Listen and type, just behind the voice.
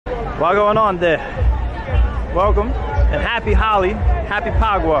What's going on there? Welcome and happy Holi, happy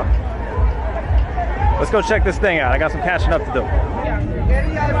Phagwah. Let's go check this thing out. I got some catching up to do.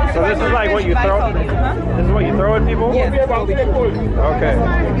 So this is like what you throw? This is what you throw at people? Yes. Okay.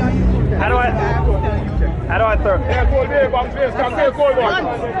 How do I throw it?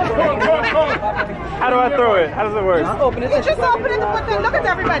 How do I throw it? How does it work? Just open it. You just open it and put it. Look at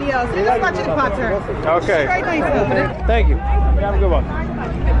everybody else. You're just watching the pattern. Okay. Very nice. Open it. Thank you. Have a good one.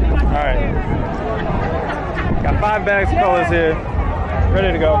 All right. Got 5 bags of colors here.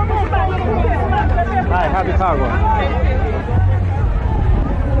 Ready to go. All right, happy Phagwah.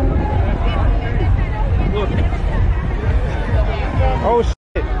 Oh shit!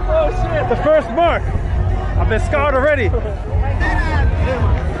 Oh shit! The first mark. I've been scarred already.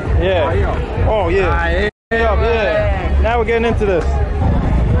 Yeah. Oh yeah. Yeah. Now we're getting into this.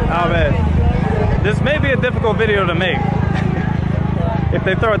 Oh man, this may be a difficult video to make if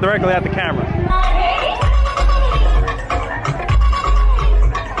they throw it directly at the camera.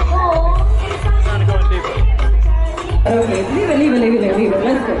 Trying to go in deeper. Okay, leave it.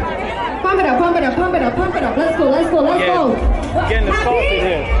 Let's go. Pump it up. Let's go. Getting the salty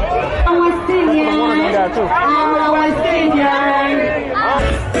here. I was singing.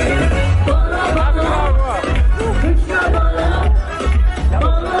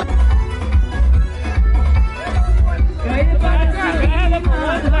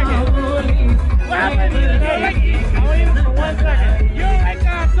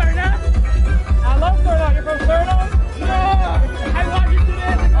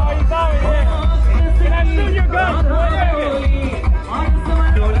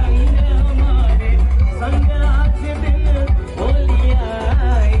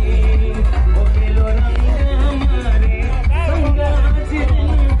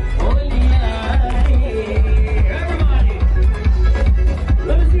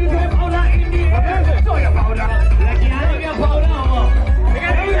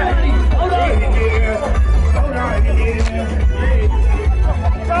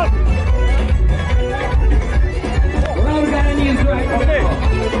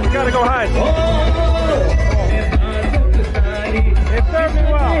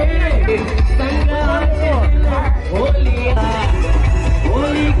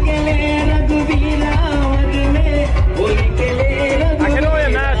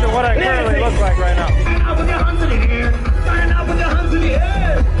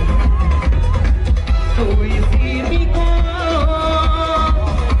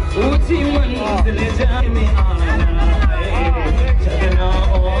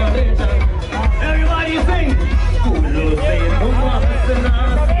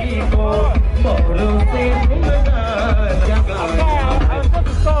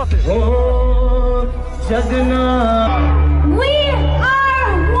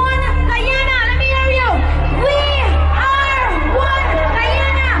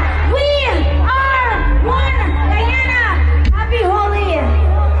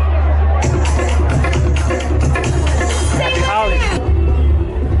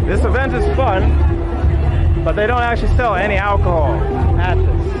 But they don't actually sell any alcohol at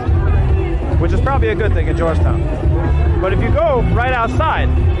this, which is probably a good thing in Georgetown. But if you go right outside,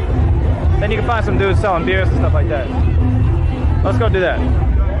 then you can find some dudes selling beers and stuff like that. Let's go do that.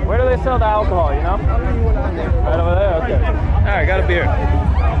 Where do they sell the alcohol, you know? Right over there? Okay. All right, got a beer.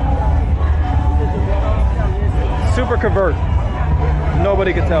 Super convert.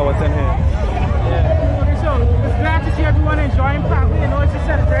 Nobody can tell what's in here. Yeah. Okay, so it's glad to see everyone enjoying Phagwah. You know, it's a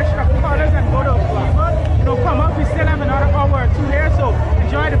celebration of colors and go to flavor. You know, come up, we still have another hour or 2 here, so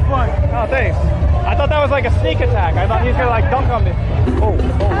enjoy the fun. Oh, thanks. I thought that was like a sneak attack. I thought he was gonna like dunk on me. Oh,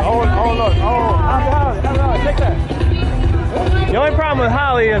 look. Take that. The only problem with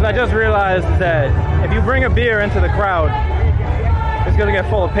Holi is I just realized that if you bring a beer into the crowd, it's gonna get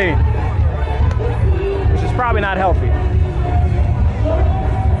full of paint, which is probably not healthy.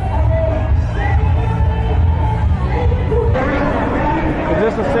 Is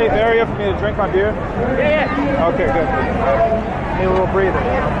this a safe area for me to drink my beer? Yeah. Okay, good. Need a little breather.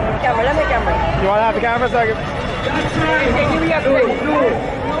 Camera, let me camera. You want to have the camera so I can... Okay, give me up 6.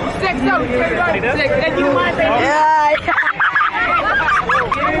 6, no, 6. Then you mind saying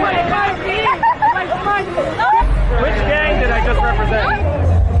Which gang did I just represent?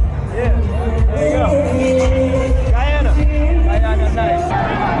 Yeah. There you go. Guyana. Guyana, nice.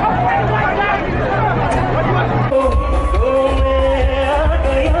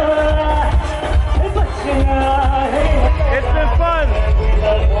 It's been fun.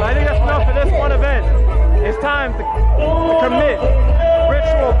 I think that's enough for this one event. It's time to commit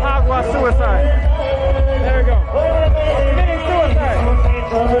ritual Phagwah suicide. There we go.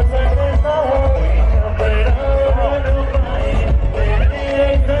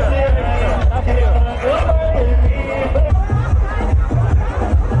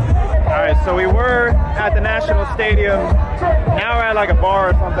 at the National Stadium. Now we're at like a bar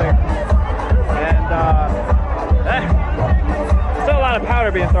or something. And still a lot of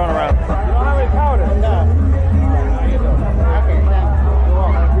powder being thrown around. You don't have any powder? No.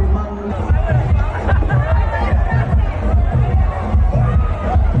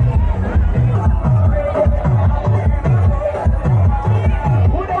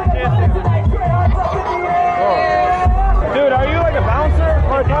 Okay, Dude, are you like a bouncer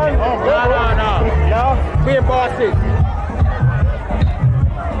part-time? No. No? We're bosses.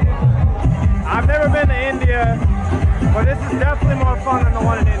 I've never been to India, but this is definitely more fun than the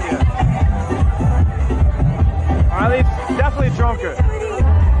one in India. Or at least, definitely drunker.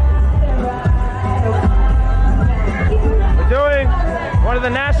 We're doing one of the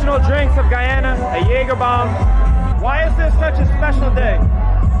national drinks of Guyana, a Jaeger bomb. Why is this such a special day?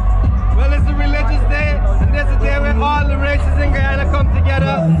 Well, it's a religious day, and it's a day where all the races in Guyana come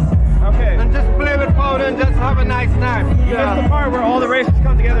together Okay. and just play with powder and just have a nice time. This is the part where all the races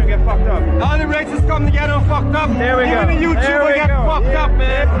come together and get fucked up. All the races come together and fucked up. There we go. Even the There YouTuber we get go. fucked up,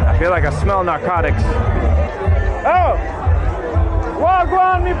 man. I feel like I smell narcotics. Oh!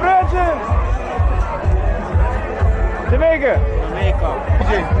 Wagwan, mi brethren! Jamaica.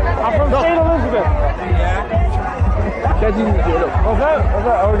 I'm from St. Elizabeth. What's that?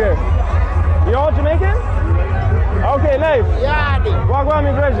 Okay. You all Jamaican? Okay, nice. Wagwan,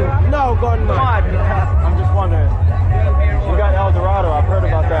 mi brethren. No, gunman. I'm just wondering. You got El Dorado. I've heard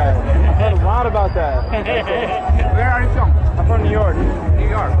about that. I've heard a lot about that. Where are you from? I'm from New York. New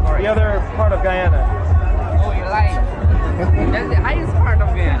York. All right. The other part of Guyana. Oh, you're lying. That's the highest part of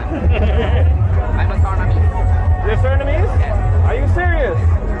Guyana. I'm a Surinamese. You're Surinamese? Yes. Are you serious?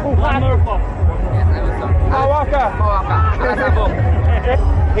 Yes, I'm a Surinamese. Mawaka. Mawaka.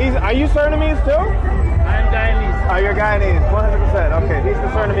 Are you Surinamese too? I'm Guyanese. Oh, you're Guyanese, 100%. Okay, he's the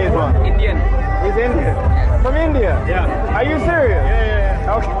Surinamese one. Indian. He's Indian. From India? Yeah. Are you serious?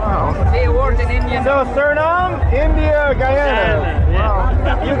 Yeah. Okay. Wow. Say a word in Indian. So Suriname, India, Guyana. Wow.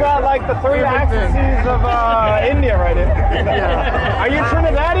 You got like the three axes of India right in. Are you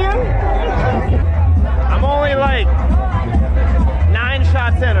Trinidadian? I'm only like 9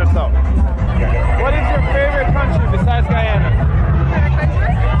 shots in or so. What is your favorite country besides Guyana?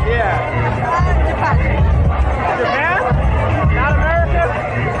 Yeah. Japan? Not America?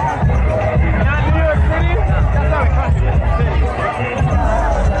 Not New York City? That's not a country, it's a city.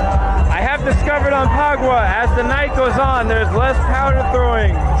 I have discovered on Phagwah, as the night goes on, there's less powder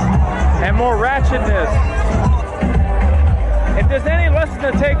throwing and more ratchetness. If there's any lesson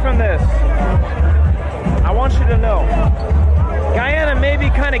to take from this, I want you to know, Guyana may be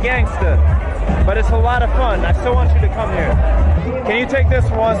kind of gangsta, but it's a lot of fun. I still want you to come here. Can you take this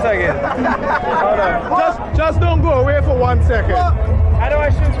for 1 second? Hold on. Just don't go away for 1 second. How do I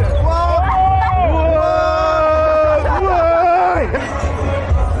shoot this?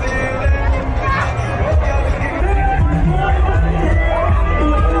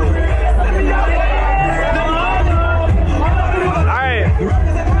 Alright.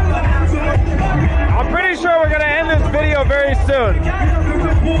 I'm pretty sure we're gonna end this video very soon.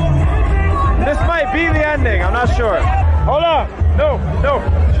 This might be the ending, I'm not sure. Hold on. No.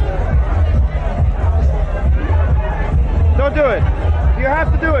 Don't do it. You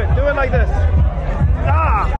have to do it. Do it like this. Ah!